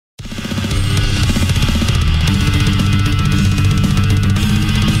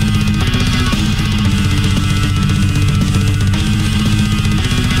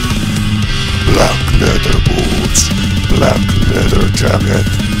black hat,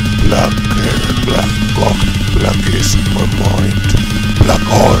 black hair, black cock, black is my mind, black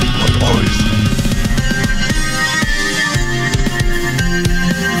heart, my eyes.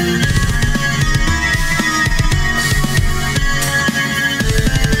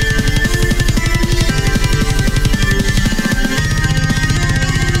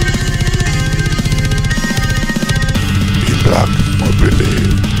 In black, I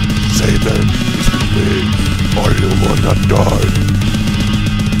believe Satan is with me. I wanna die.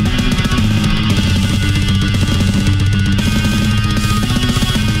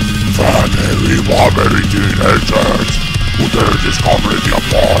 Fat, hairy, wobbly teenagers who tear this community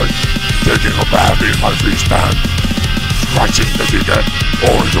apart, taking a bath in my free stand, scratching the ticket,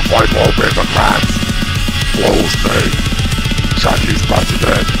 only to fight more paper crabs. Close name, Shaggy's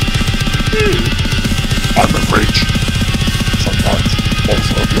president. I'm a rich, sometimes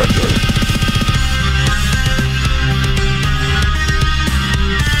also a blender.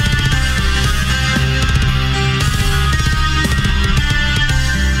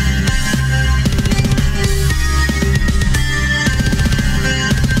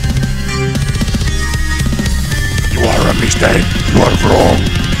 Mistake, you are wrong.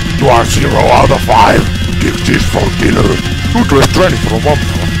 You are 0 out of 5. Give this for dinner. You do a training for a woman.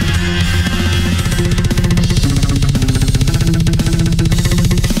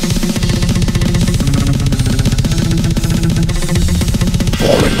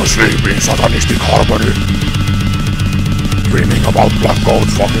 Falling asleep in satanistic harmony. Dreaming about black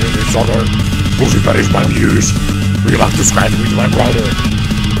goats fucking each other. Lucifer is my muse. We like to scratch with my brother.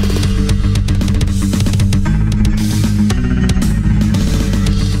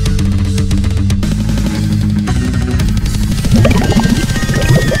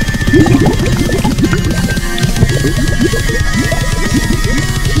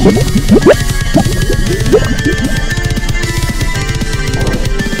 What?